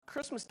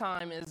Christmas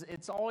time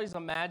it's always a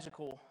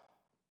magical,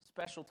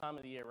 special time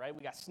of the year, right?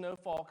 We got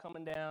snowfall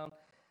coming down.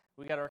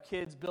 We got our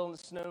kids building a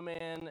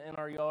snowman in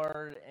our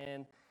yard.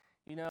 And,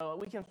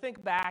 we can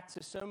think back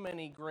to so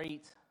many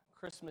great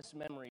Christmas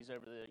memories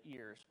over the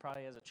years,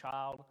 probably as a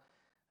child,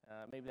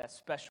 maybe that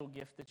special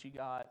gift that you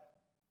got.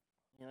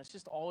 It's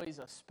just always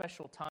a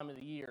special time of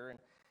the year. And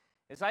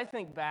as I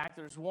think back,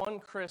 there's one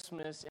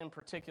Christmas in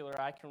particular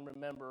I can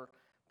remember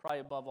probably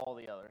above all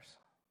the others.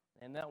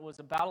 And that was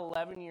about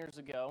 11 years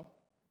ago.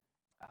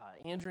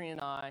 Andrea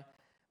and I,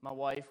 my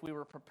wife, we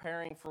were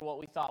preparing for what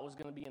we thought was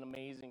going to be an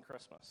amazing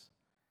Christmas.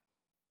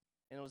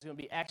 And it was going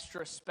to be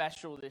extra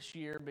special this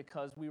year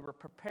because we were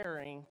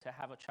preparing to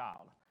have a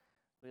child.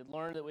 We had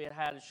learned that we had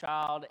had a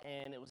child,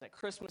 and it was at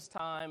Christmas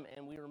time,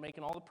 and we were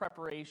making all the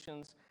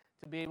preparations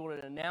to be able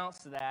to announce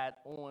that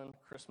on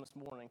Christmas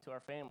morning to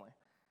our family.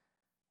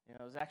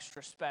 It was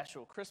extra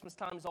special. Christmas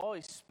time is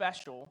always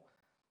special.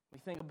 We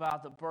think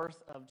about the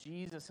birth of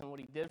Jesus and what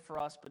he did for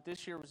us, but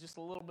this year was just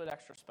a little bit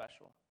extra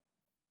special.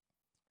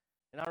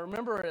 And I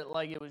remember it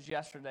like it was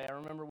yesterday. I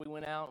remember we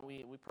went out and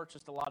we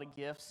purchased a lot of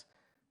gifts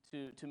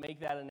to make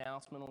that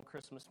announcement on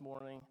Christmas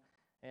morning.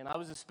 And I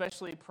was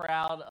especially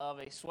proud of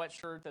a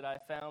sweatshirt that I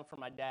found from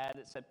my dad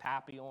that said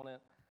Pappy on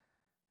it.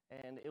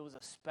 And it was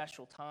a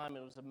special time.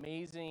 It was an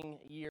amazing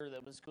year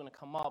that was going to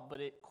come up, but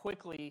it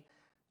quickly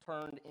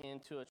turned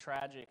into a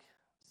tragic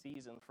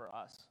season for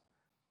us.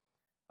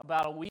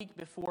 About a week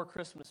before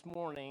Christmas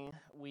morning,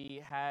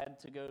 we had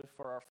to go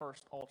for our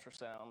first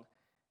ultrasound,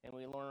 and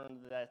we learned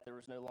that there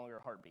was no longer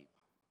a heartbeat.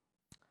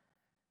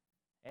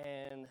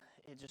 And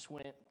it just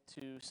went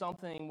to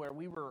something where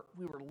we were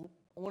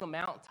on a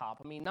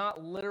mountaintop. I mean,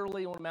 not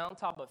literally on a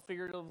mountaintop, but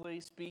figuratively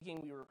speaking,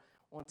 we were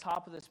on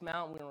top of this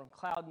mountain. We were on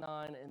cloud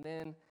 9, and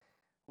then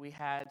we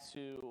had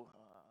to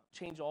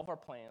change all of our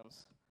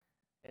plans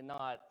and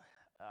not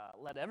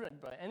let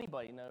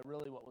anybody know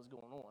really what was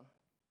going on.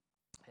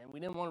 And we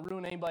didn't want to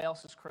ruin anybody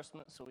else's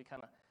Christmas, so we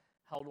kind of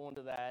held on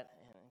to that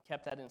and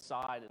kept that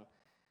inside, and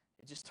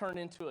it just turned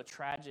into a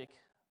tragic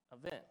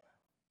event.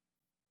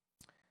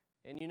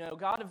 And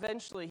God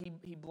eventually,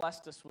 he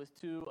blessed us with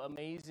 2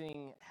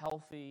 amazing,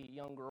 healthy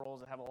young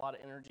girls that have a lot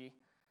of energy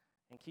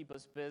and keep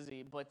us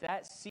busy. But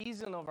that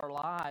season of our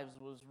lives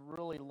was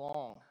really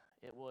long.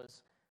 It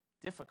was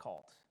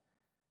difficult.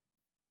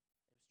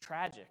 It was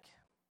tragic.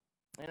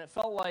 And it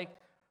felt like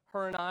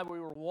her and I,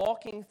 we were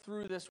walking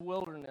through this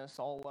wilderness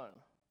all alone.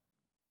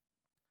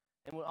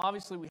 And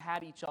obviously we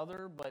had each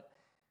other, but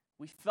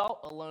we felt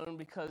alone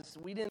because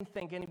we didn't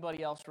think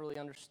anybody else really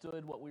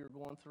understood what we were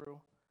going through.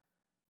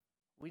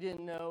 We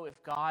didn't know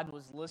if God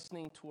was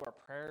listening to our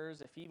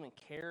prayers, if he even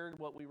cared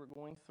what we were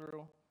going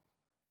through.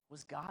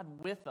 Was God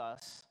with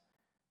us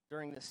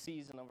during this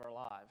season of our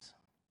lives?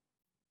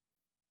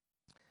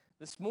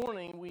 This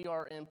morning, we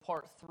are in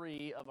part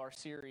 3 of our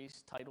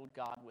series titled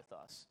God with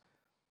Us.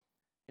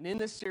 And in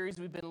this series,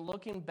 we've been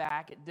looking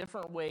back at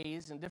different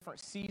ways and different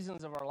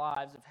seasons of our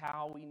lives of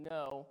how we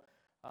know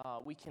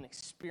we can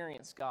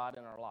experience God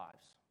in our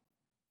lives.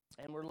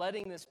 And we're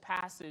letting this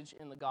passage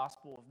in the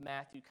Gospel of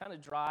Matthew kind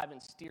of drive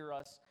and steer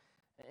us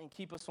and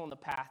keep us on the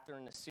path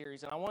during this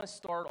series. And I want to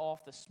start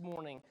off this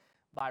morning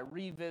by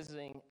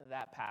revisiting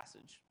that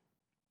passage.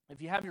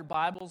 If you have your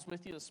Bibles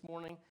with you this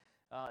morning,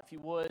 if you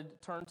would,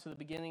 turn to the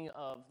beginning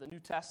of the New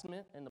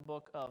Testament in the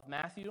book of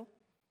Matthew.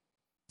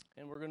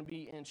 And we're going to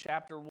be in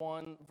chapter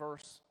 1,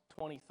 verse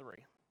 23.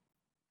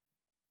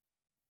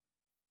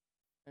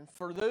 And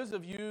for those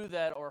of you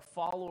that are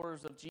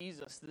followers of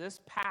Jesus, this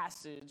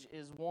passage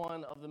is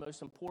one of the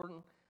most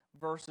important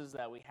verses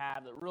that we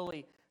have that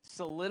really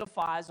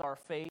solidifies our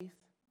faith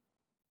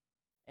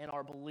and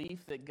our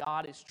belief that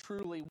God is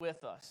truly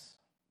with us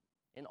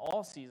in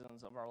all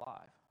seasons of our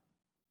life.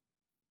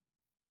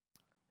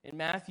 In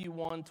Matthew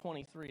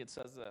 1:23, it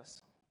says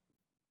this: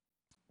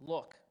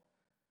 "Look,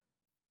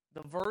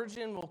 the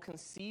virgin will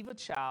conceive a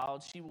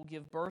child, she will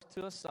give birth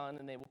to a son,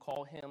 and they will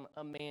call him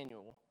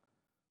Emmanuel,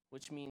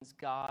 which means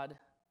God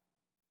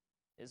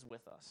is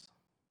with us."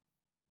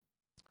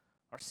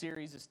 Our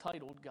series is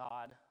titled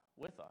God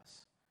with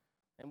Us.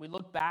 And we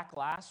looked back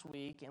last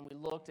week and we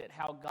looked at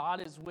how God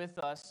is with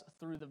us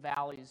through the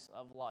valleys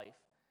of life.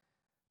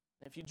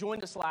 If you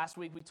joined us last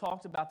week, we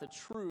talked about the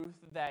truth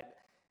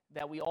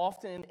that we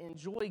often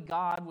enjoy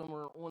God when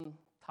we're on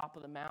top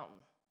of the mountain,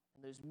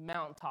 in those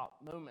mountaintop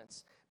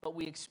moments, but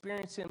we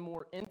experience him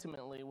more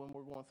intimately when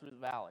we're going through the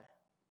valley.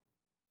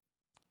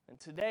 And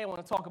today I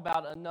want to talk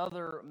about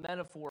another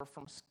metaphor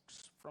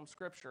from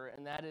Scripture,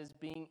 and that is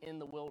being in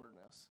the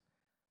wilderness.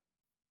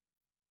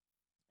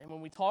 And when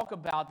we talk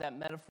about that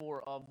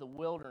metaphor of the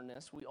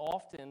wilderness, we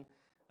often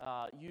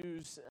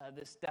use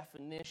this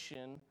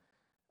definition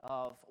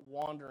of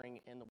wandering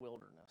in the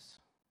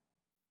wilderness.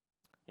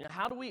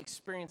 How do we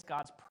experience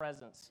God's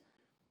presence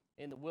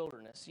in the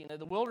wilderness?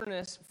 The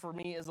wilderness for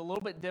me is a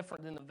little bit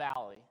different than the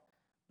valley.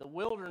 The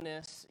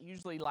wilderness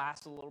usually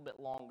lasts a little bit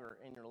longer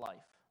in your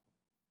life.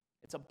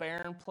 It's a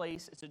barren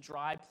place, it's a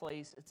dry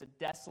place, it's a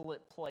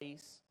desolate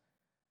place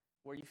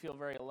where you feel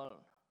very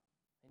alone.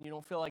 And you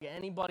don't feel like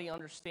anybody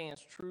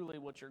understands truly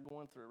what you're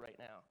going through right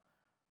now.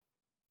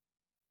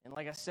 And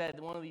like I said,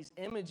 one of these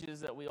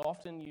images that we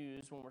often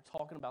use when we're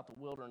talking about the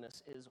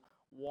wilderness is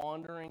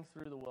wandering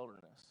through the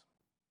wilderness.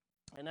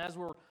 And as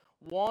we're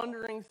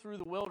wandering through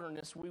the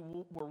wilderness,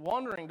 we're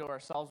wondering to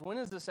ourselves, when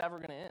is this ever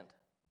going to end?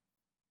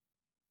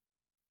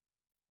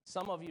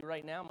 Some of you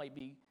right now might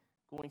be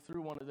going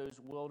through one of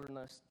those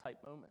wilderness-type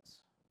moments.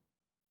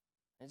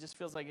 It just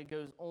feels like it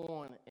goes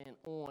on and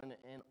on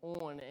and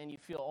on, and you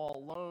feel all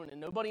alone, and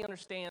nobody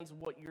understands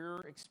what you're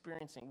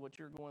experiencing, what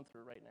you're going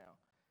through right now.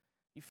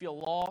 You feel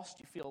lost,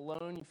 you feel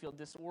alone, you feel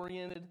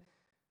disoriented,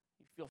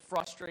 you feel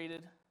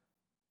frustrated.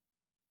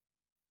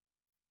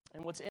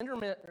 And what's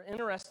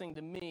interesting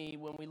to me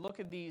when we look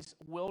at these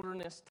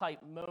wilderness-type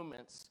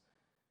moments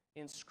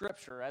in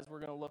Scripture, as we're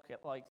going to look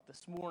at like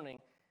this morning,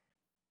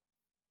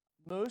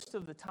 most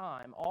of the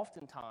time,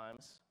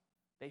 oftentimes,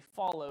 they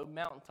follow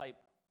mountain-type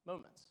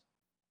moments.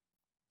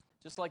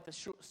 Just like the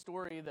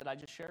story that I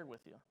just shared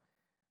with you.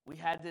 We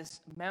had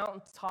this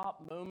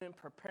mountaintop moment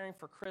preparing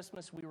for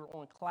Christmas. We were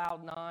on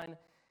cloud 9,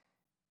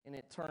 and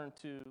it turned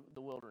to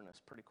the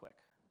wilderness pretty quick.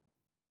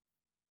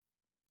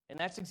 And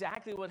that's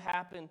exactly what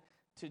happened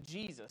to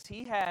Jesus.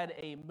 He had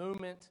a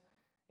moment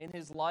in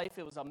his life.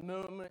 It was a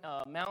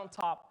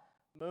mountaintop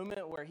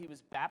moment where he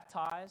was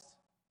baptized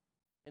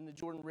in the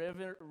Jordan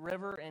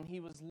River, and he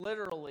was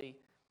literally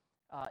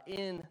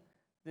in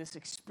this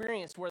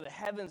experience where the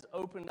heavens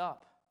opened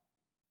up.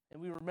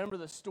 And we remember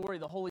the story,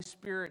 the Holy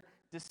Spirit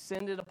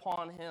descended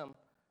upon him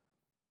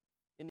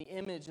in the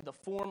image, in the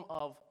form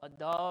of a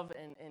dove,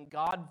 and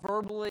God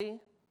verbally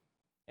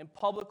and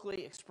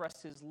publicly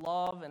expressed his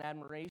love and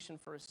admiration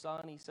for his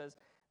son. He says,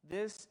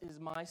 "This is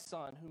my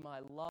son whom I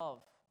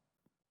love.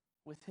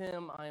 With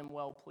him I am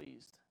well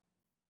pleased."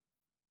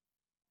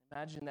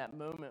 Imagine that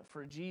moment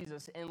for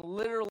Jesus. And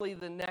literally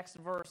the next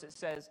verse, it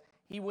says,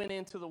 he went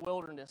into the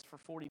wilderness for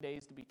 40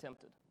 days to be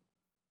tempted.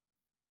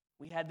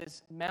 We had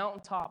this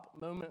mountaintop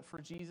moment for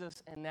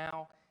Jesus, and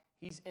now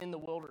he's in the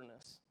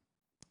wilderness.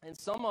 And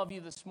some of you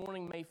this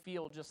morning may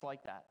feel just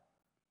like that.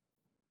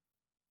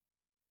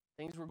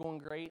 Things were going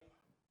great,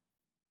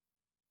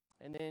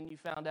 and then you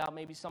found out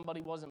maybe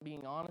somebody wasn't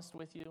being honest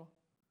with you.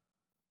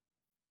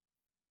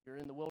 You're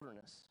in the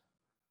wilderness.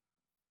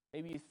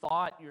 Maybe you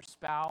thought your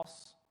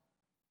spouse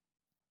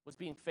was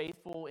being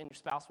faithful, and your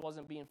spouse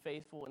wasn't being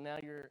faithful, and now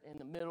you're in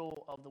the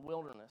middle of the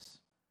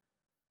wilderness.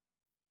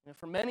 And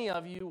for many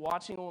of you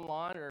watching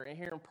online or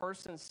here in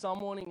person,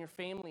 someone in your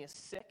family is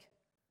sick,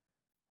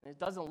 and it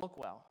doesn't look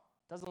well.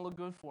 It doesn't look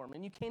good for them,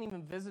 and you can't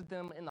even visit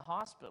them in the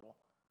hospital.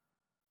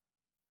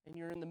 And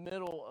you're in the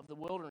middle of the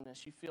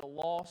wilderness. You feel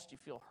lost. You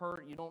feel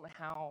hurt. You don't know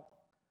how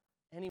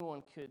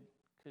anyone could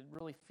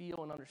really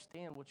feel and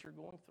understand what you're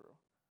going through.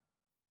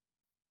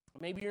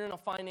 Maybe you're in a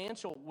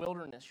financial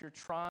wilderness. You're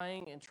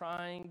trying and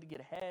trying to get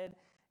ahead,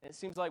 and it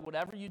seems like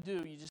whatever you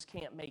do, you just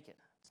can't make it.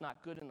 It's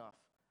not good enough.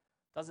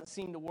 Doesn't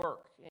seem to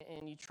work.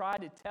 And you try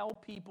to tell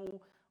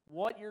people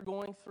what you're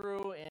going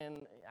through,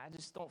 and I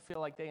just don't feel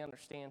like they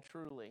understand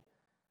truly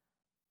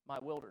my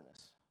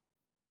wilderness.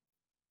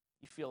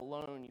 You feel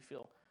alone. You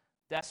feel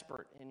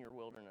desperate in your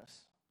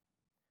wilderness.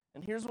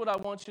 And here's what I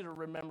want you to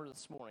remember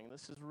this morning.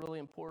 This is really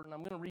important.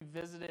 I'm going to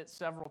revisit it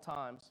several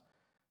times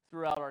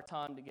throughout our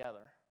time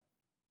together.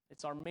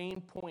 It's our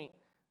main point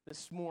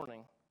this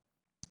morning.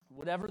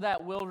 Whatever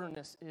that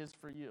wilderness is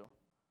for you.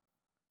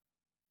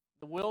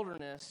 The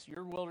wilderness,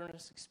 your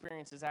wilderness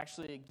experience is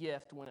actually a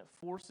gift when it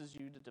forces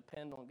you to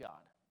depend on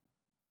God.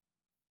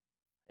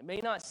 It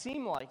may not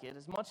seem like it,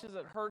 as much as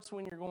it hurts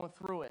when you're going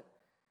through it.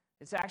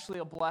 It's actually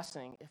a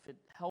blessing if it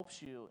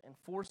helps you and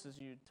forces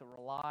you to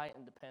rely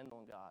and depend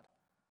on God.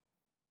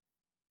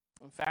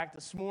 In fact,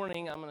 this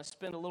morning I'm going to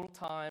spend a little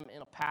time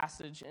in a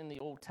passage in the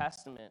Old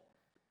Testament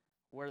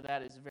where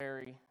that is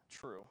very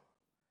true.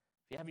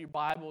 If you have your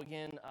Bible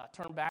again,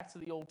 turn back to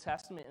the Old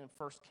Testament in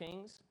 1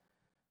 Kings.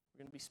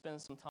 We're going to be spending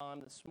some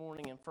time this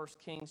morning in 1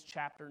 Kings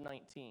chapter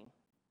 19.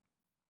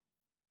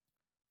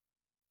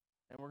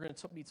 And we're going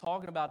to be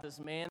talking about this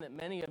man that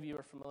many of you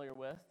are familiar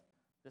with,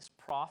 this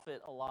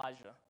prophet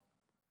Elijah.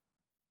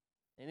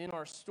 And in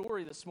our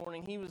story this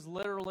morning, he was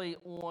literally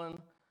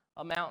on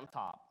a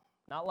mountaintop.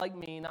 Not like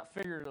me, not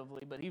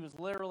figuratively, but he was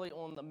literally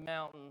on the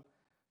mountain,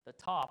 the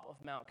top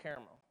of Mount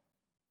Carmel.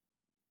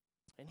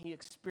 And he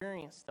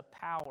experienced the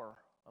power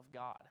of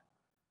God.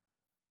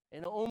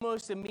 And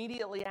almost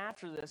immediately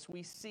after this,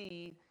 we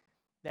see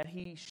that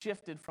he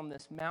shifted from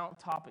this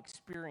mountaintop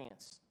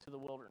experience to the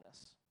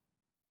wilderness,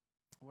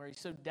 where he's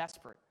so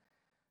desperate,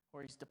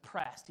 where he's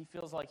depressed. He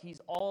feels like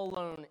he's all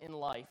alone in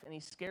life, and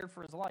he's scared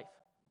for his life.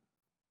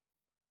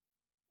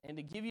 And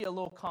to give you a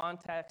little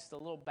context, a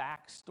little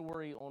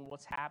backstory on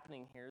what's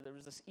happening here, there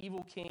was this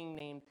evil king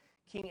named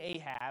King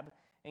Ahab,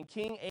 and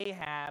King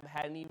Ahab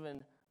had an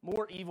even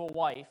more evil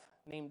wife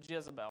named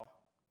Jezebel.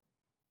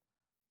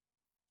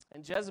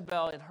 And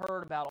Jezebel had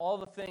heard about all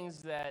the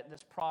things that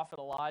this prophet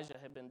Elijah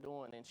had been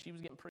doing, and she was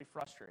getting pretty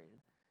frustrated.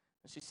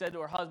 And she said to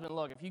her husband,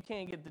 "Look, if you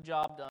can't get the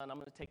job done, I'm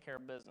going to take care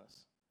of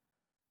business."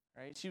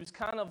 Right? She was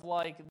kind of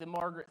like the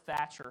Margaret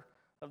Thatcher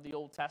of the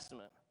Old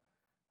Testament.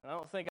 And I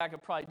don't think I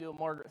could probably do a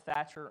Margaret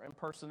Thatcher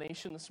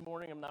impersonation this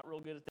morning. I'm not real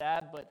good at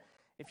that, but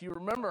If you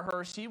remember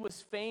her, she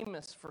was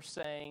famous for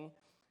saying,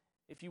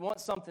 if you want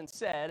something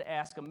said,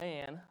 ask a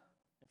man.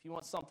 If you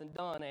want something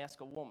done, ask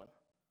a woman.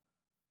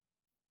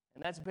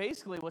 And that's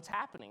basically what's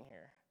happening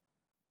here.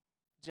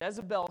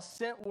 Jezebel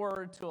sent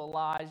word to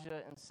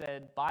Elijah and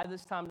said, by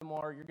this time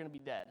tomorrow, you're going to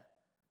be dead.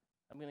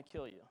 I'm going to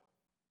kill you.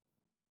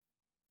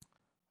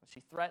 And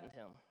she threatened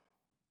him.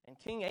 And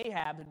King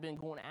Ahab had been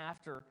going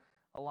after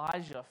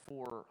Elijah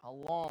for a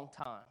long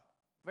time,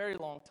 very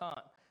long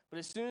time. But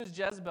as soon as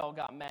Jezebel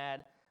got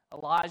mad,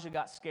 Elijah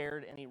got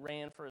scared and he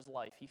ran for his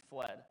life. He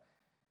fled.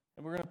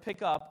 And we're going to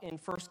pick up in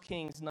 1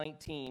 Kings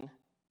 19,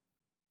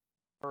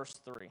 verse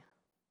 3. It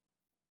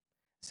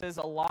says,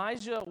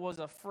 Elijah was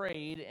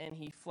afraid and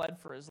he fled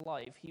for his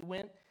life. He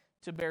went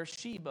to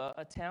Beersheba,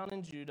 a town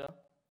in Judah,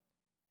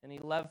 and he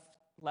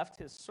left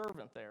his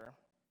servant there.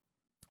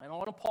 And I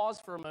want to pause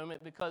for a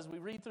moment because we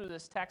read through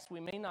this text, we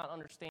may not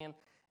understand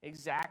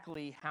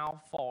exactly how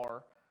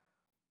far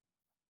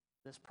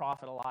this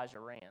prophet Elijah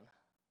ran.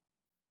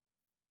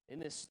 In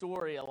this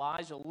story,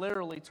 Elijah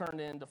literally turned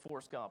into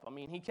Forrest Gump. I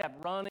mean, he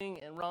kept running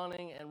and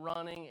running and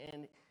running,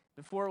 and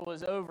before it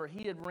was over,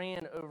 he had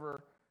ran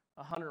over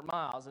 100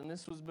 miles. And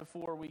this was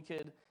before we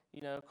could,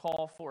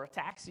 call for a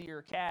taxi or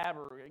a cab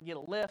or get a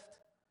lift,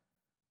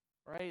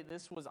 right?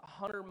 This was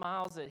 100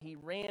 miles that he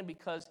ran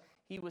because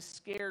he was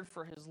scared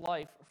for his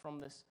life from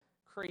this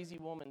crazy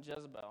woman,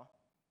 Jezebel.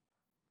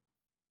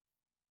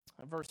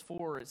 In verse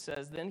 4, it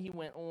says, then he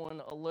went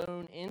on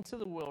alone into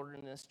the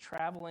wilderness,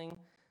 traveling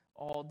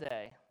all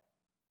day.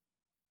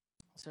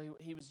 So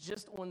he was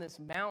just on this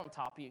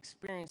mountaintop. He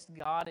experienced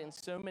God in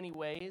so many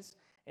ways,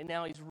 and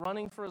now he's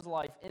running for his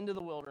life into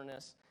the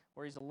wilderness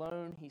where he's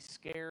alone, he's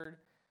scared,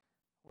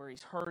 where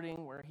he's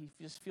hurting, where he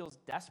just feels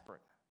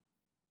desperate.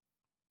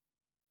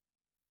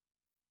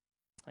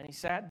 And he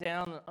sat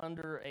down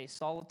under a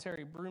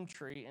solitary broom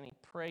tree, and he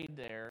prayed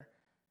there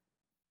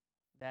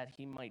that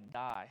he might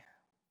die.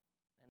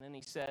 And then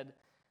he said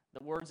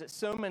the words that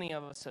so many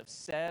of us have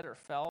said or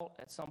felt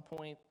at some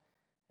point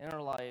in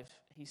our life.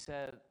 He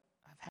said,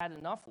 I've had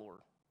enough, Lord.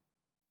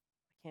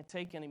 I can't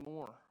take any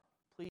more.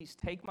 Please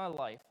take my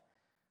life,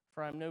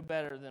 for I'm no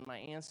better than my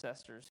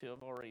ancestors who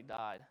have already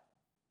died.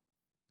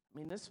 I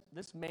mean, this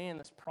man,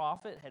 this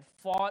prophet, had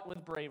fought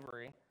with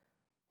bravery.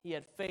 He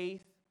had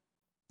faith.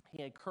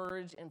 He had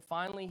courage. And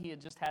finally, he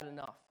had just had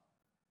enough.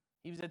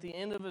 He was at the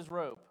end of his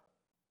rope.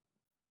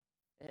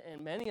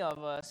 And many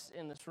of us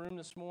in this room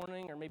this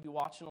morning, or maybe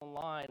watching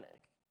online,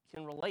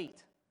 can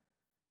relate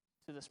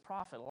to this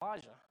prophet,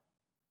 Elijah.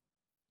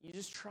 You're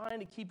just trying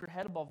to keep your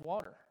head above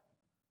water.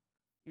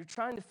 You're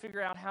trying to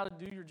figure out how to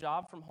do your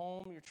job from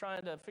home. You're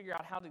trying to figure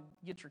out how to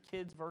get your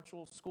kids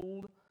virtual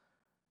schooled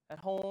at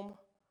home.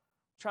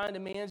 Trying to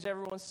manage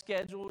everyone's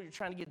schedule. You're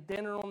trying to get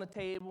dinner on the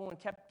table and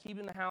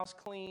keeping the house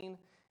clean.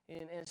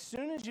 And as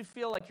soon as you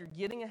feel like you're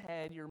getting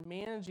ahead, you're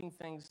managing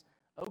things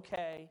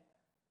okay,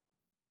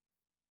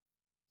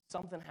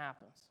 something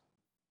happens.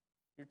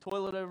 Your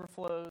toilet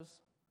overflows.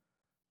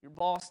 Your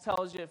boss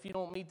tells you if you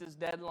don't meet this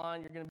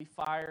deadline, you're going to be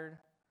fired.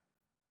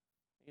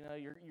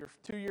 Your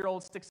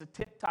 2-year-old sticks a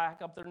Tic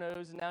Tac up their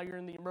nose, and now you're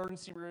in the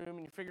emergency room,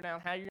 and you're figuring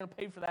out how you're going to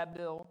pay for that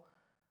bill.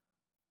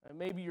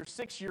 Maybe your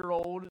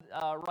 6-year-old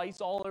writes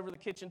all over the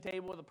kitchen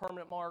table with a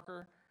permanent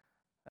marker.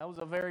 That was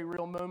a very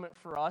real moment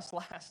for us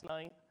last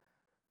night.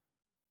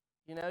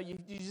 You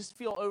just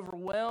feel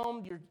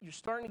overwhelmed. You're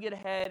starting to get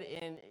ahead,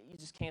 and you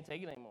just can't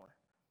take it anymore.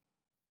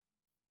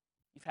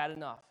 You've had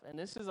enough. And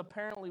this is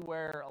apparently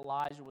where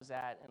Elijah was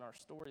at in our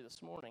story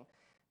this morning.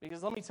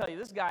 Because let me tell you,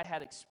 this guy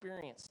had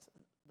experienced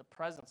the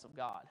presence of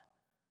God.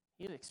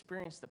 He had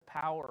experienced the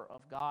power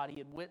of God. He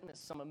had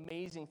witnessed some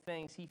amazing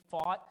things. He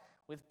fought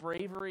with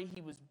bravery.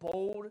 He was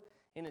bold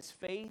in his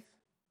faith.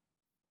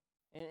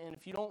 And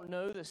if you don't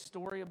know the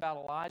story about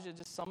Elijah,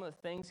 just some of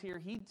the things here,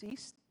 he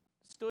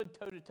stood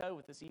toe-to-toe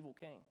with this evil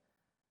king.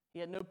 He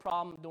had no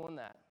problem doing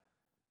that.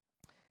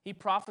 He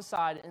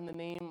prophesied in the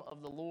name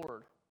of the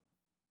Lord.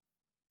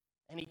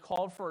 And he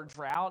called for a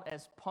drought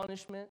as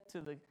punishment to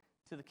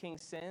the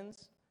king's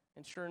sins.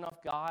 And sure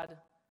enough, God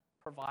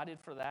provided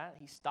for that.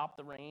 He stopped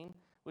the rain,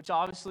 which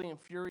obviously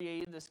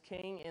infuriated this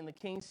king. And the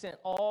king sent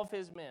all of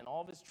his men,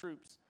 all of his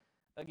troops,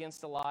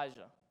 against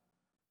Elijah.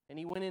 And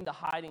he went into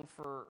hiding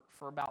for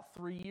about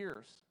 3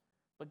 years.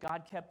 But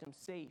God kept him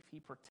safe. He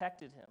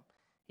protected him.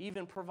 He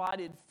even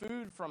provided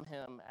food from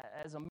him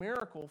as a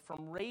miracle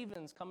from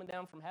ravens coming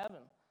down from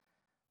heaven.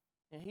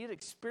 And he had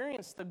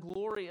experienced the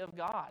glory of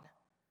God.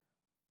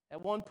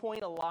 At one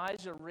point,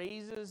 Elijah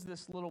raises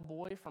this little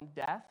boy from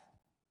death.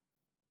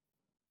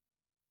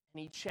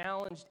 And he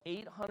challenged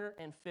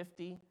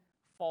 850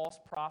 false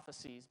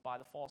prophecies by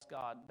the false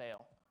god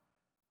Baal.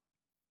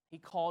 He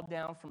called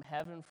down from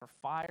heaven for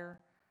fire.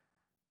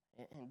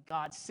 And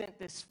God sent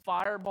this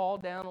fireball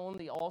down on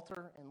the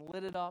altar and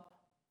lit it up,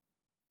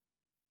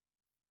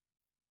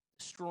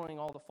 destroying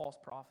all the false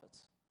prophets.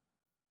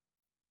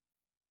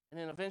 And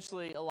then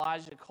eventually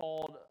Elijah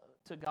called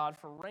to God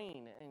for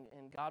rain,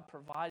 and God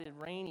provided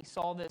rain. He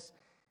saw this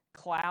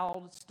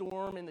cloud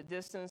storm in the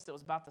distance that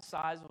was about the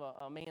size of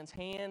a man's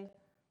hand,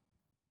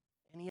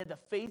 And he had the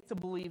faith to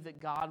believe that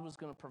God was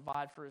going to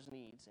provide for his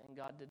needs, and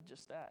God did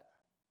just that.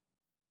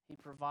 He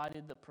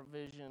provided the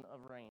provision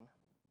of rain.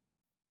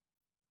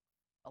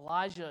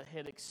 Elijah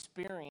had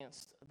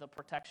experienced the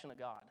protection of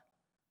God.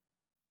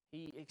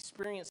 He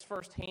experienced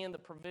firsthand the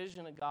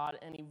provision of God,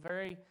 and he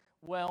very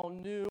well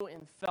knew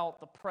and felt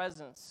the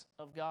presence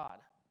of God.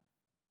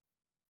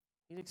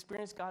 He'd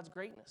experienced God's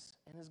greatness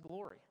and his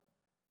glory.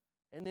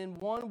 And then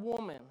one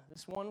woman,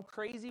 this one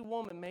crazy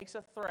woman, makes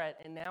a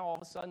threat, and now all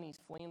of a sudden he's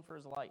fleeing for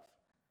his life.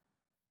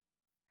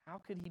 How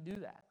could he do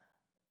that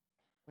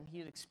when he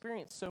had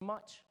experienced so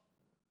much?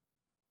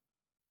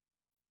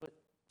 But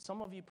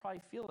some of you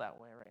probably feel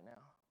that way right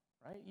now,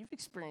 right? You've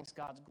experienced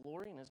God's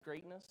glory and his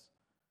greatness,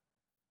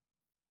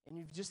 and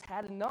you've just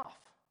had enough.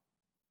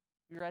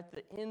 You're at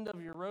the end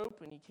of your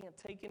rope, and you can't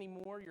take any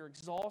more. You're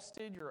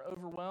exhausted. You're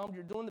overwhelmed.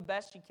 You're doing the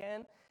best you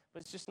can,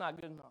 but it's just not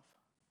good enough.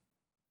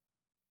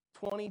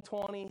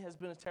 2020 has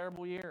been a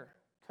terrible year.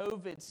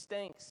 COVID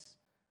stinks.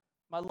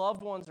 My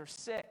loved ones are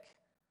sick.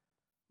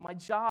 My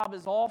job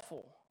is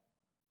awful.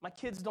 My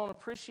kids don't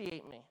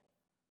appreciate me.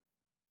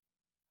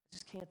 I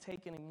just can't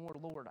take any more,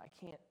 Lord. I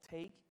can't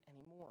take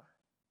any more.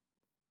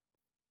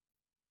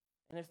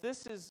 And if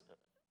this is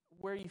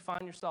where you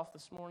find yourself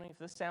this morning, if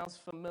this sounds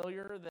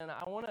familiar, then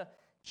I want to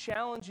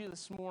challenge you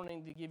this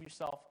morning to give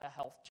yourself a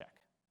health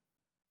check.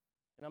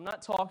 And I'm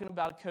not talking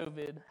about a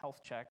COVID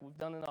health check. We've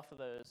done enough of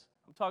those.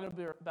 I'm talking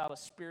about a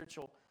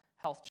spiritual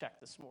health check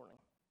this morning.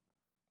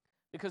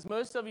 Because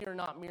most of you are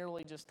not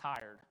merely just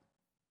tired.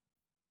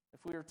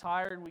 If we were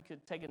tired, we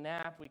could take a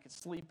nap, we could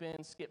sleep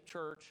in, skip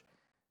church,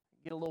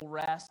 get a little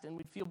rest, and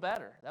we'd feel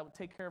better. That would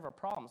take care of our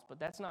problems, but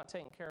that's not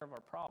taking care of our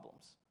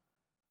problems.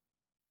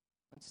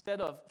 Instead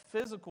of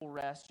physical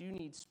rest, you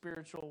need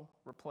spiritual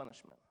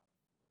replenishment.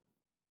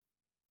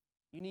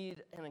 You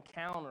need an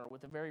encounter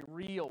with a very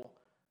real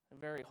and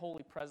very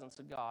holy presence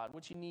of God.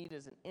 What you need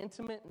is an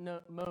intimate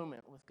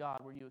moment with God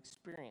where you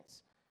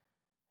experience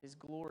his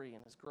glory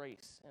and his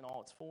grace in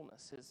all its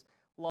fullness, his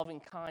loving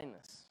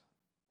kindness,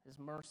 his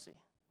mercy.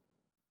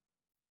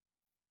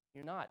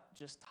 You're not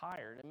just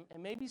tired.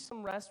 And maybe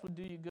some rest would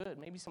do you good.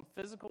 Maybe some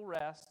physical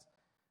rest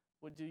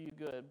would do you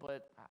good,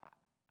 but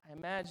I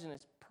imagine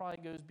it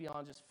probably goes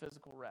beyond just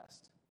physical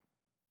rest.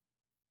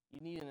 You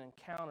need an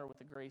encounter with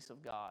the grace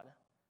of God.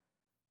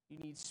 You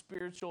need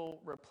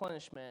spiritual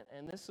replenishment,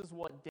 and this is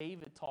what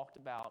David talked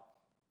about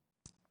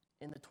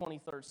in the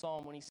 23rd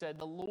Psalm when he said,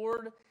 "The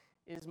Lord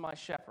is my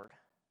shepherd,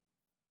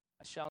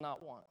 I shall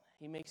not want.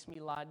 He makes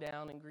me lie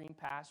down in green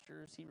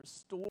pastures. He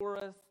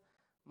restoreth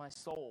my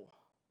soul."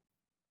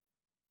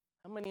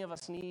 How many of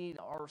us need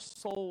our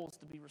souls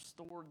to be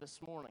restored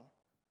this morning?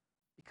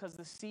 Because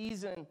the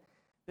season,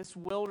 this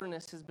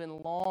wilderness has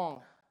been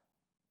long.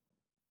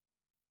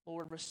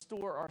 Lord,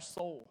 restore our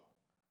soul.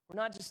 We're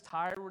not just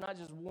tired, we're not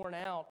just worn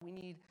out. We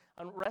need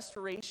a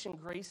restoration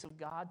grace of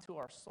God to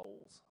our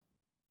souls.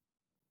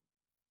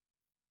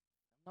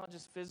 I'm not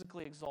just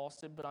physically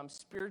exhausted, but I'm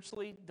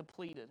spiritually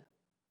depleted.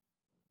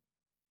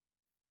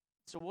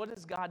 So what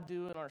does God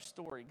do in our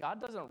story?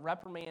 God doesn't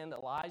reprimand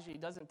Elijah. He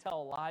doesn't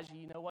tell Elijah,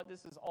 you know what,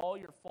 this is all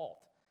your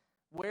fault.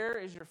 Where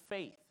is your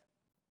faith?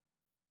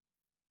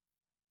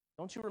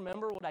 Don't you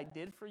remember what I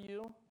did for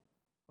you?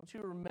 Don't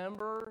you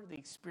remember the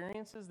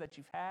experiences that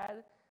you've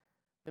had?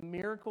 The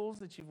miracles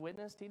that you've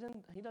witnessed? He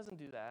doesn't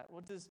do that.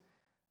 What does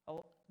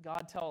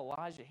God tell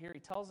Elijah here? He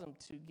tells him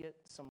to get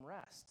some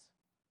rest.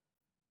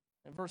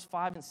 In verse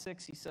 5 and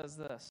 6, he says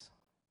this.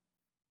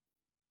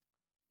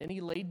 Then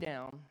he laid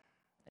down,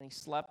 and he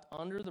slept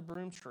under the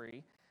broom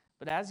tree.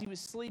 But as he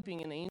was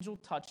sleeping, an angel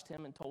touched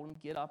him and told him,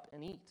 "Get up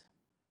and eat."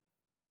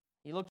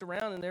 He looked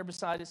around, and there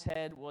beside his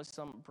head was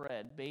some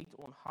bread baked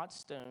on hot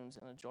stones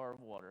and a jar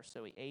of water.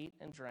 So he ate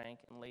and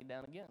drank and laid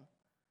down again.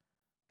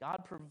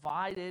 God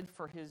provided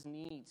for his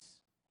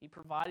needs. He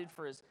provided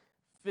for his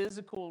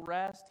physical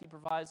rest. He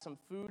provided some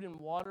food and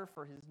water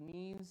for his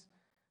needs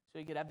so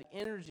he could have the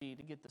energy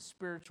to get the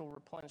spiritual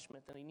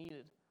replenishment that he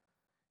needed.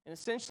 And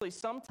essentially,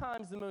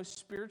 sometimes the most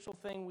spiritual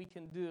thing we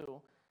can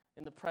do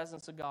in the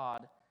presence of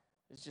God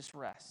is just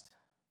rest.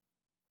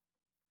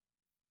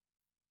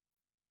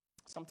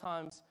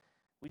 Sometimes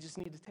we just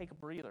need to take a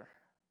breather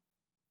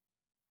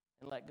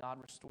and let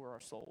God restore our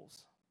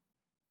souls.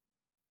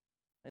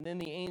 And then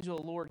the angel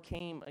of the Lord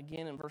came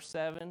again in verse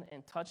 7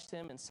 and touched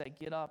him and said,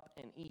 "Get up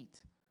and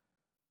eat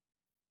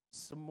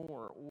some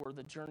more, or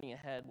the journey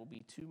ahead will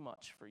be too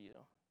much for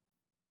you."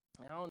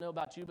 And I don't know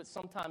about you, but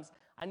sometimes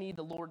I need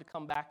the Lord to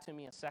come back to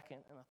me a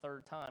second and a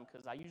third time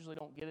because I usually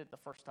don't get it the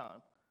first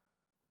time.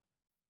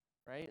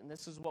 Right? And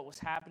this is what was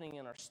happening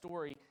in our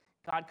story.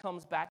 God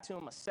comes back to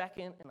him a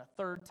second and a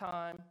third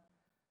time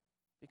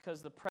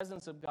because the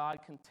presence of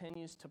God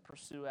continues to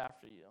pursue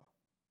after you.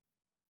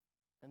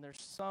 And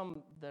there's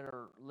some that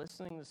are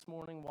listening this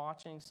morning,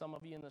 watching, some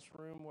of you in this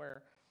room,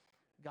 where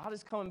God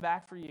is coming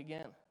back for you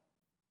again.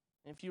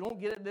 And if you don't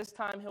get it this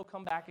time, he'll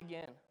come back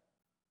again.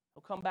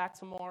 He'll come back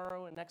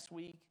tomorrow and next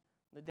week,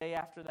 the day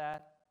after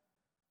that,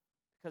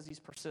 because he's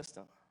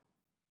persistent.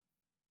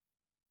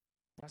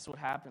 That's what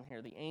happened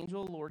here. The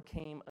angel of the Lord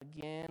came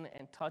again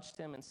and touched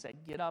him and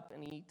said, "Get up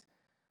and eat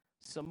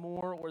some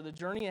more, or the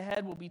journey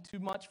ahead will be too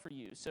much for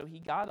you." So he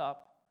got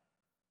up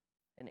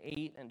and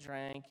ate and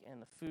drank,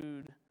 and the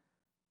food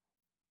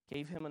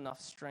gave him enough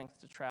strength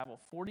to travel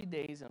 40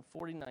 days and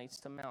 40 nights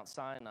to Mount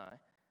Sinai,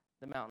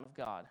 the mountain of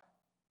God.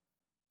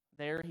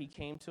 There he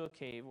came to a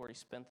cave where he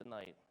spent the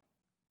night.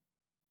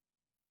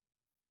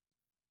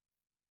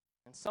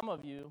 And some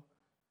of you,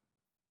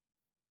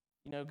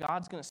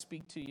 God's going to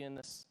speak to you in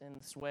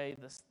this way,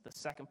 the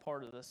second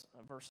part of this,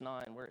 verse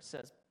 9, where it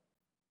says,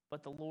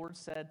 "But the Lord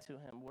said to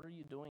him, 'What are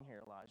you doing here,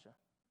 Elijah?'"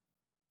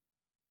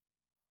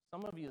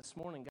 Some of you this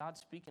morning,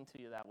 God's speaking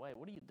to you that way.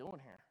 What are you doing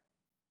here?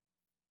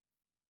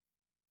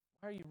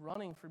 Why are you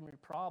running from your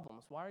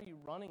problems? Why are you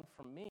running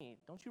from me?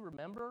 Don't you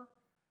remember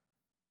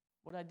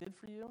what I did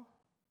for you?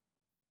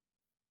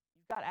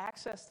 You've got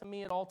access to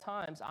me at all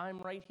times. I'm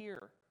right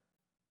here.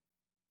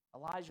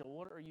 Elijah,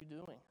 what are you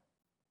doing?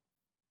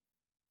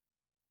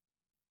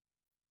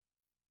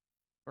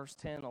 Verse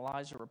 10,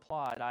 Elijah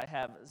replied, "I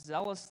have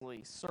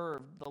zealously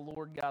served the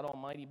Lord God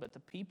Almighty, but the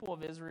people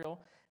of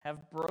Israel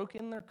have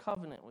broken their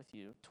covenant with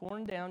you,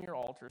 torn down your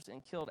altars,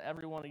 and killed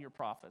every one of your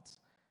prophets.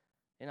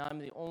 And I'm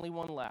the only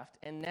one left.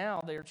 And now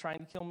they are trying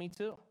to kill me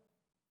too.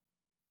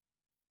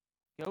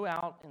 Go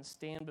out and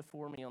stand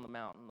before me on the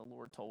mountain," the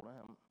Lord told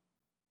him.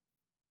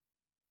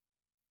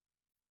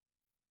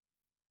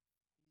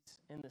 He's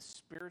in the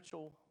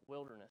spiritual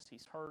wilderness.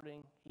 He's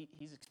hurting.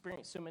 He's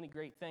experienced so many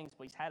great things,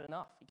 but he's had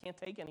enough. He can't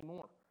take any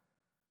more.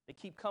 They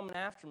keep coming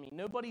after me.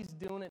 Nobody's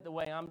doing it the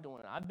way I'm doing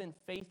it. I've been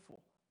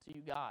faithful to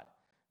you, God.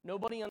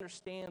 Nobody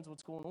understands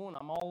what's going on.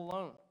 I'm all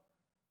alone.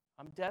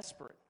 I'm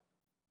desperate.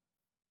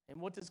 And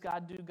what does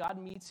God do? God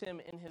meets him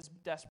in his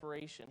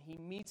desperation. He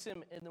meets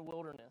him in the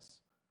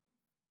wilderness.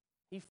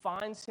 He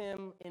finds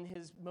him in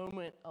his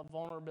moment of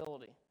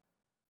vulnerability.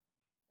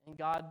 And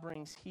God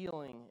brings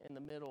healing in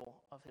the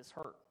middle of his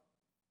hurt.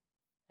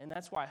 And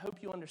that's why I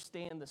hope you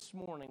understand this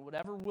morning,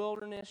 whatever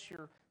wilderness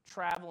you're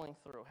traveling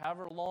through,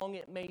 however long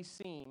it may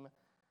seem,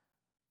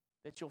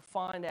 that you'll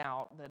find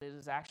out that it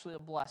is actually a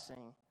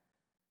blessing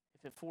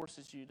if it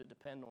forces you to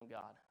depend on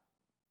God.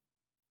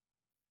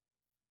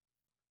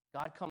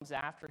 God comes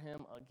after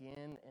him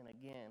again and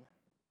again.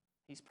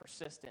 He's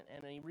persistent,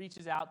 and he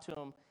reaches out to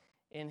him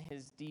in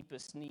his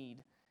deepest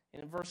need.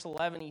 And in verse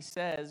 11, he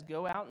says,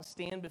 "Go out and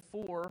stand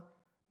before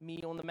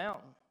me on the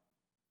mountain."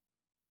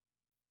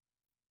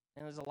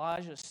 And as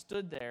Elijah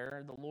stood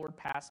there, the Lord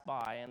passed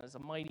by, and as a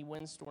mighty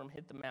windstorm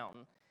hit the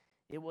mountain,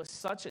 it was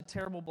such a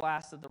terrible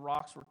blast that the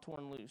rocks were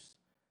torn loose.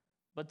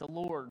 But the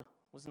Lord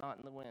was not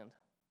in the wind.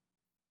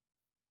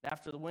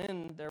 After the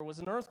wind, there was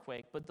an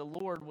earthquake, but the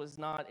Lord was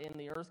not in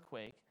the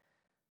earthquake.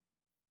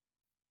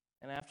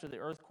 And after the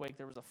earthquake,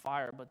 there was a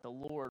fire, but the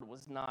Lord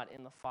was not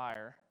in the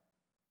fire.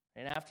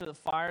 And after the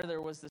fire,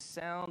 there was the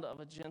sound of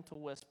a gentle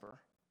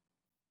whisper.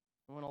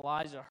 And when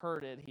Elijah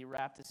heard it, he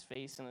wrapped his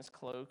face in his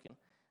cloak and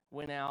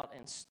went out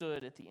and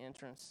stood at the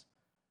entrance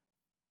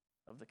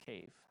of the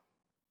cave.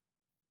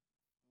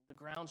 The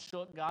ground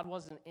shook. God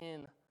wasn't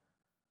in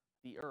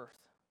the earth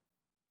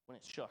when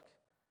it shook.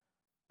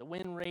 The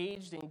wind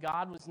raged, and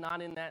God was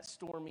not in that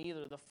storm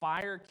either. The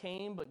fire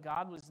came, but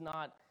God was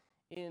not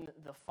in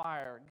the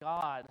fire.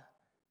 God,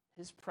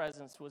 his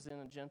presence was in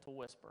a gentle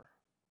whisper.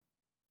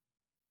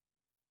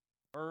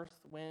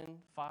 Earth,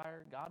 wind,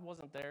 fire, God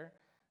wasn't there.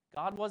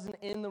 God wasn't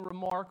in the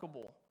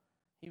remarkable.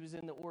 He was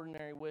in the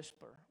ordinary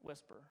whisper.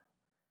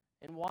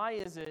 And why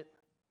is it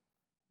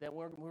that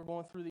we're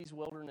going through these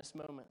wilderness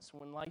moments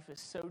when life is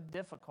so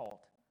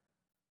difficult?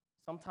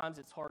 Sometimes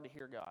it's hard to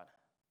hear God.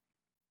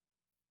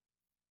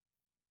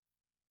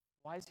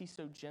 Why is he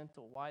so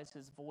gentle? Why is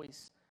his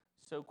voice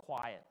so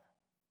quiet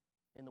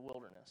in the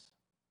wilderness?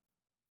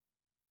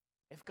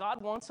 If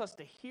God wants us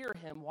to hear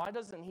him, why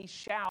doesn't he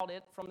shout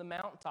it from the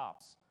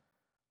mountaintops?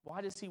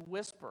 Why does he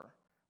whisper?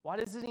 Why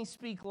doesn't he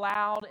speak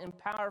loud and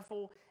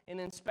powerful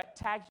and in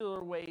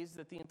spectacular ways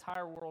that the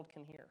entire world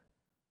can hear?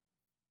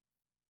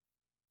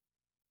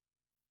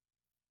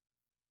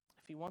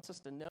 If he wants us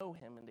to know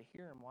him and to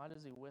hear him, why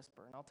does he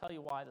whisper? And I'll tell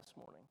you why this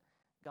morning.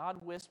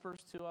 God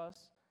whispers to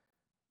us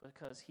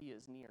because he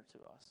is near to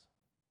us.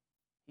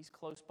 He's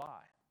close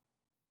by.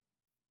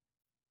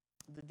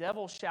 The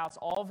devil shouts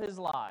all of his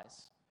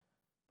lies,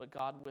 but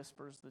God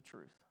whispers the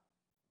truth.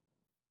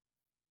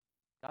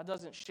 God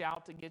doesn't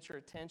shout to get your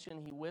attention.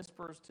 He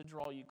whispers to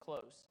draw you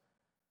close.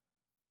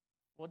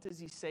 What does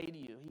he say to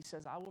you? He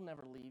says, "I will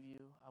never leave you.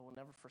 I will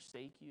never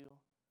forsake you.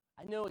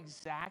 I know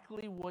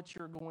exactly what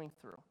you're going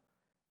through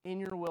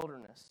in your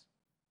wilderness.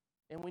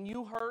 And when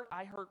you hurt,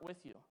 I hurt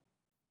with you.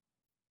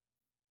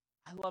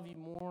 I love you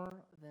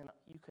more than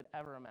you could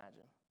ever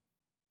imagine.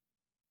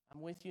 I'm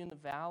with you in the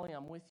valley.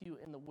 I'm with you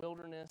in the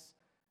wilderness.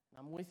 And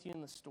I'm with you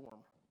in the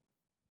storm."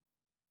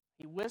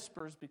 He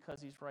whispers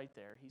because he's right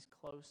there. He's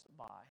close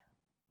by.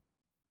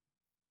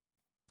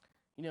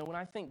 You know, when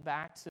I think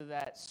back to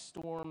that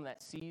storm,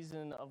 that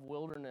season of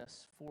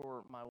wilderness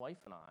for my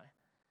wife and I,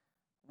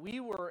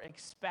 we were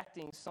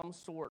expecting some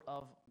sort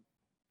of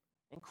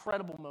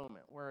incredible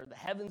moment where the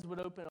heavens would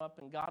open up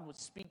and God would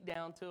speak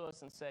down to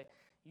us and say,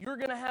 "You're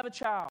going to have a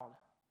child,"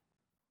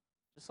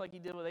 just like he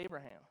did with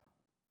Abraham.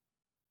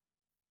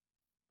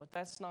 But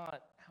that's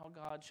not how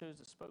God chose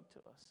to speak to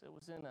us. It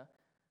was in a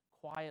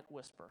quiet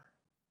whisper.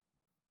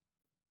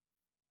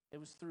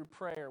 It was through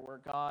prayer where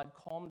God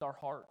calmed our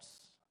hearts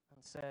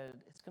and said,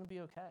 it's going to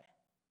be okay.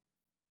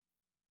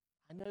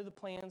 I know the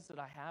plans that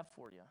I have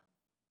for you.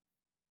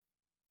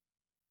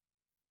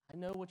 I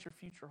know what your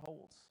future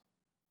holds.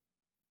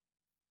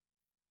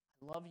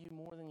 I love you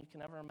more than you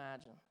can ever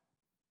imagine.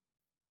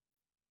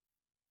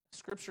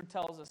 Scripture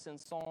tells us in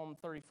Psalm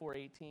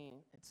 34:18,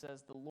 it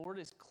says, the Lord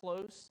is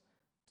close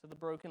to the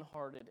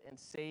brokenhearted and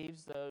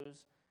saves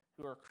those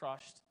who are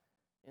crushed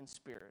in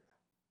spirit.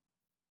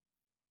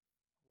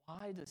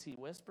 Why does he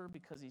whisper?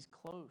 Because he's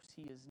close.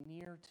 He is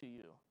near to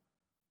you.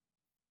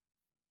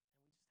 And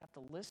we just have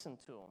to listen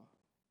to him.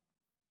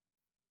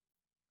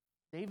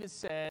 David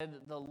said,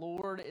 the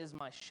Lord is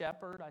my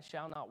shepherd, I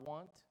shall not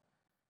want.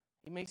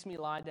 He makes me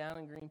lie down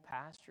in green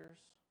pastures.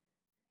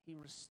 He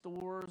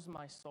restores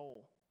my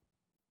soul.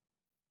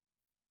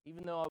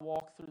 Even though I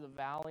walk through the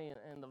valley,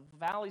 and the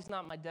valley's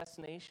not my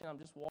destination, I'm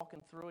just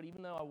walking through it.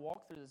 Even though I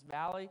walk through this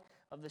valley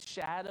of the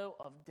shadow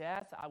of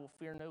death, I will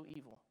fear no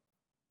evil.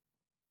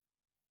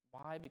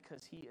 Why?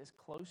 Because he is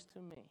close to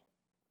me.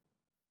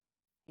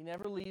 He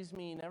never leaves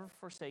me, he never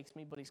forsakes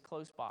me, but he's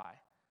close by.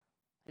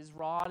 His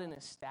rod and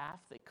his staff,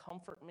 they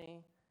comfort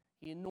me.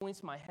 He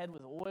anoints my head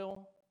with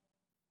oil.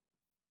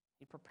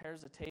 He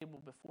prepares a table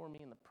before me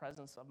in the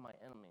presence of my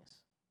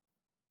enemies.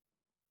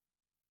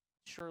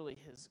 Surely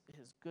his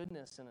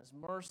goodness and his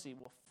mercy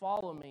will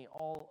follow me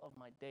all of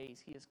my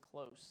days. He is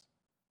close.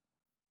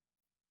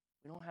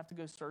 We don't have to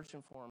go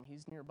searching for him.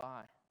 He's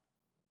nearby.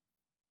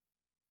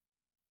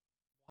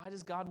 Why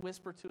does God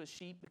whisper to his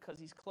sheep? Because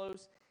he's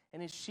close,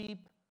 and his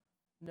sheep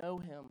know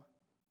him.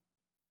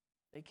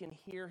 They can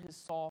hear his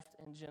soft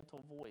and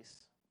gentle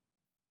voice.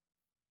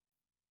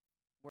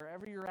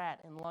 Wherever you're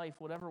at in life,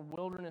 whatever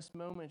wilderness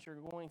moment you're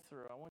going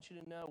through, I want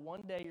you to know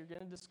one day you're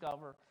going to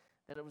discover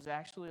that it was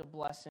actually a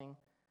blessing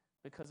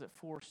because it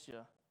forced you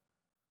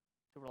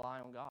to rely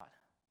on God,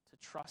 to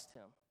trust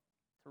him,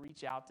 to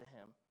reach out to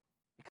him.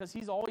 Because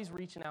he's always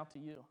reaching out to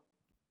you.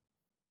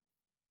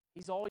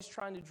 He's always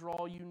trying to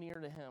draw you near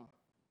to him.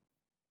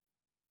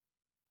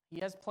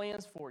 He has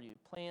plans for you,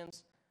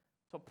 plans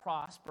to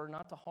prosper,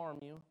 not to harm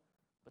you,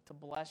 but to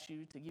bless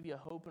you, to give you a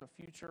hope and a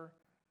future.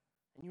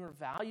 And you are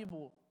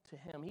valuable to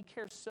him. He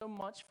cares so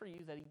much for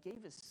you that he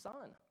gave his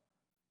son.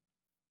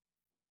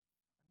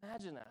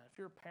 Imagine that. If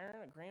you're a parent,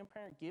 a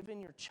grandparent, giving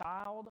your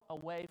child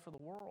away for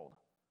the world,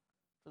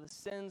 for the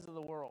sins of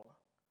the world.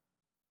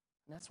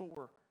 And that's what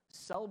we're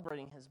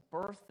celebrating, his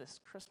birth this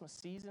Christmas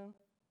season.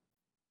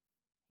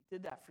 He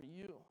did that for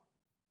you.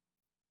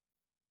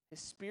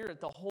 His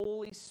Spirit, the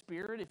Holy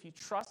Spirit, if you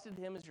trusted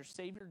him as your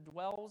Savior,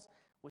 dwells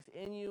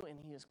within you, and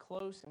he is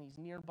close and he's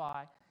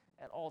nearby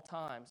at all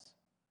times.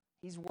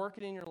 He's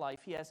working in your life.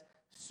 He has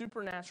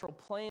supernatural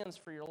plans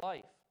for your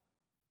life.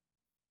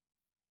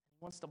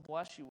 He wants to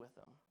bless you with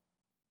them.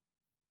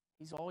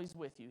 He's always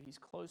with you. He's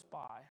close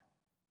by.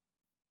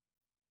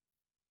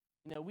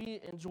 You know, we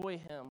enjoy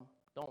him,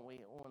 don't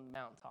we, on the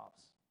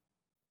mountaintops.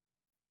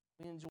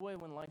 We enjoy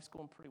when life's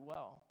going pretty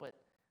well, but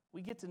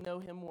we get to know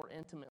him more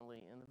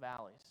intimately in the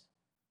valleys.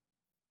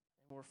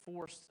 And we're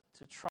forced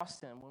to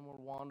trust him when we're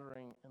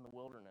wandering in the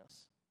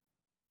wilderness.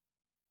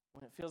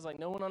 When it feels like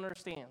no one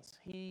understands,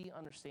 he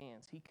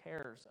understands. He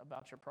cares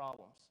about your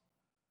problems.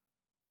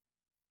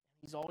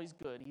 He's always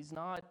good. He's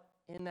not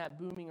in that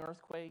booming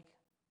earthquake.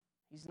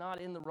 He's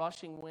not in the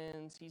rushing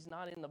winds. He's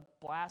not in the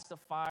blast of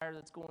fire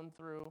that's going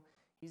through.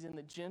 He's in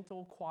the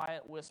gentle,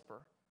 quiet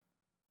whisper.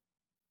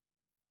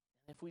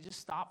 And if we just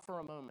stop for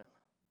a moment,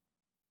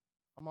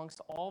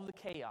 amongst all of the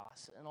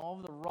chaos and all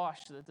of the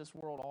rush that this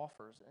world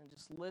offers, and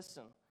just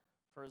listen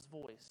for his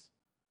voice,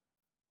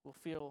 we'll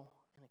feel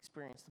and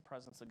experience the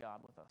presence of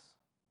God with us.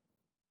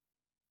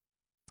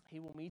 He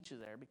will meet you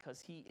there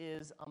because he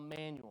is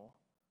Emmanuel,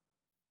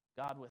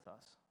 God with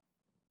us.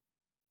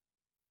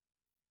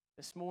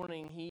 This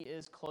morning, he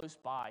is close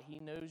by. He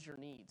knows your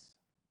needs.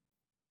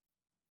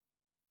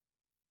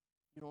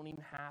 You don't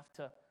even have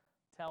to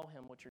tell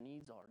him what your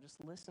needs are.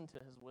 Just listen to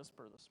his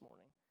whisper this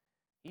morning.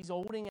 He's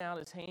holding out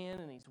his hand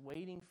and he's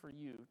waiting for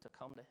you to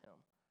come to him.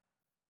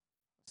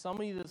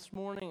 Some of you this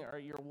morning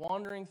you're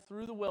wandering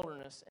through the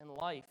wilderness in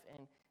life,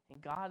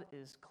 and God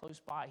is close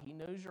by. He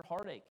knows your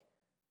heartache.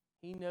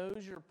 He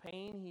knows your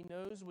pain. He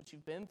knows what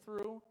you've been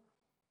through.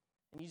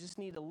 And you just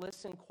need to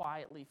listen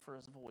quietly for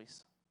his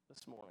voice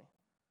this morning.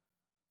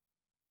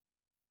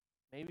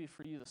 Maybe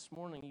for you this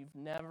morning, you've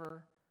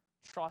never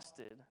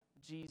trusted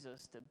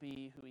Jesus to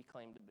be who he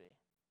claimed to be.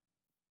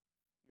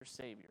 Your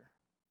Savior,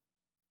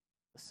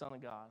 the Son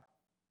of God,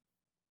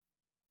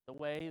 the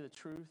way, the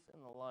truth,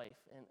 and the life.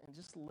 And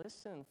just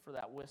listen for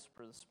that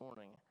whisper this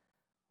morning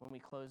when we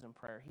close in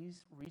prayer.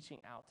 He's reaching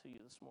out to you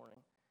this morning.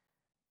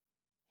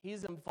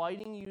 He's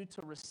inviting you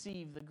to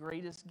receive the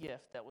greatest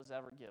gift that was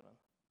ever given.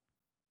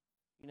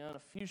 You know, in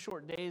a few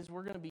short days,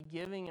 we're going to be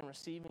giving and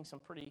receiving some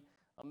pretty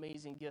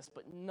amazing gifts,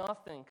 but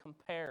nothing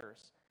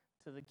compares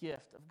to the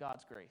gift of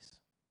God's grace.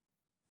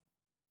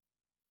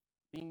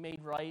 Being made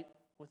right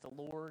with the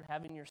Lord,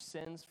 having your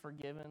sins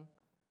forgiven,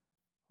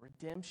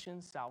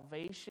 redemption,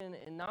 salvation,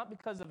 and not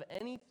because of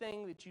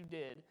anything that you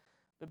did,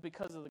 but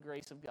because of the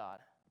grace of God.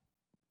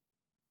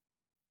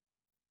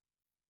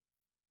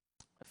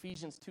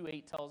 Ephesians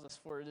 2:8 tells us,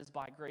 "For it is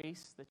by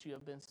grace that you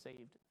have been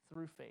saved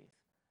through faith."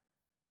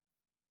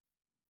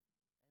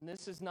 And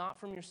this is not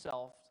from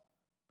yourself,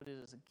 but it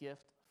is a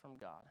gift from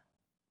God.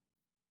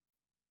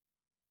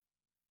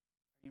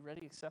 Are you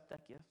ready to accept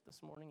that gift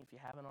this morning if you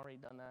haven't already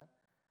done that?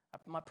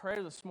 My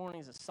prayer this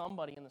morning is that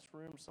somebody in this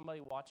room, somebody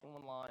watching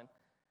online,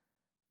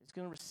 is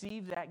going to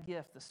receive that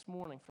gift this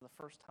morning for the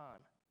first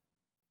time.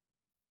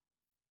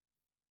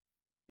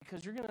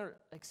 Because you're going to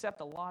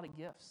accept a lot of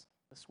gifts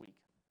this week.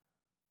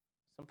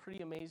 Some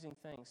pretty amazing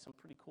things, some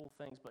pretty cool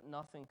things, but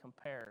nothing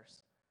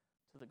compares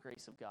to the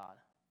grace of God.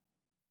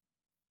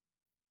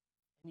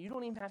 And you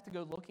don't even have to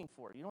go looking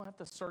for it. You don't have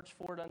to search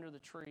for it under the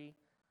tree.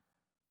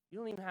 You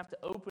don't even have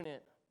to open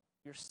it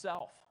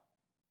yourself.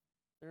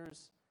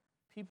 There's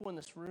people in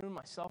this room,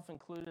 myself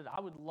included. I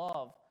would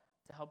love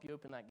to help you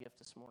open that gift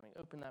this morning,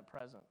 open that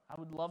present. I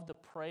would love to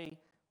pray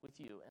with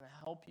you and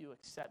help you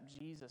accept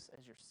Jesus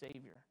as your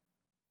Savior.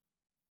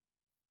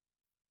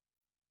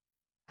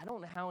 I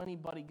don't know how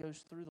anybody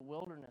goes through the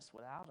wilderness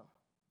without him.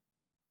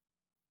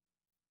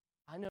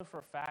 I know for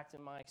a fact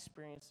in my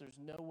experience there's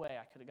no way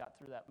I could have got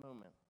through that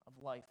moment of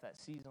life, that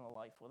season of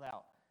life,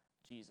 without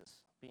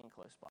Jesus being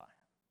close by.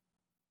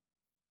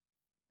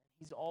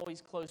 He's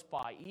always close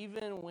by.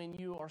 Even when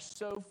you are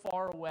so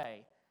far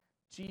away,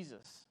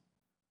 Jesus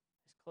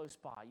is close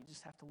by. You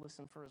just have to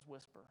listen for his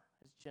whisper,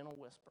 his gentle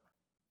whisper.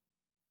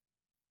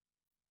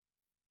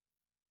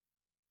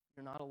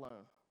 You're not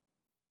alone.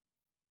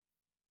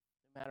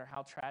 No matter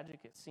how tragic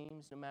it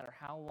seems, no matter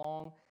how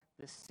long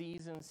this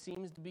season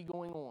seems to be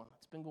going on,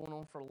 it's been going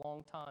on for a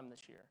long time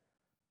this year.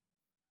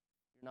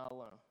 You're not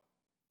alone.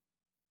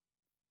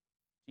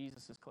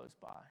 Jesus is close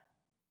by.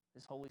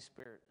 His Holy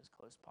Spirit is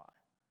close by.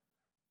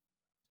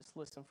 Just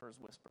listen for his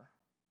whisper.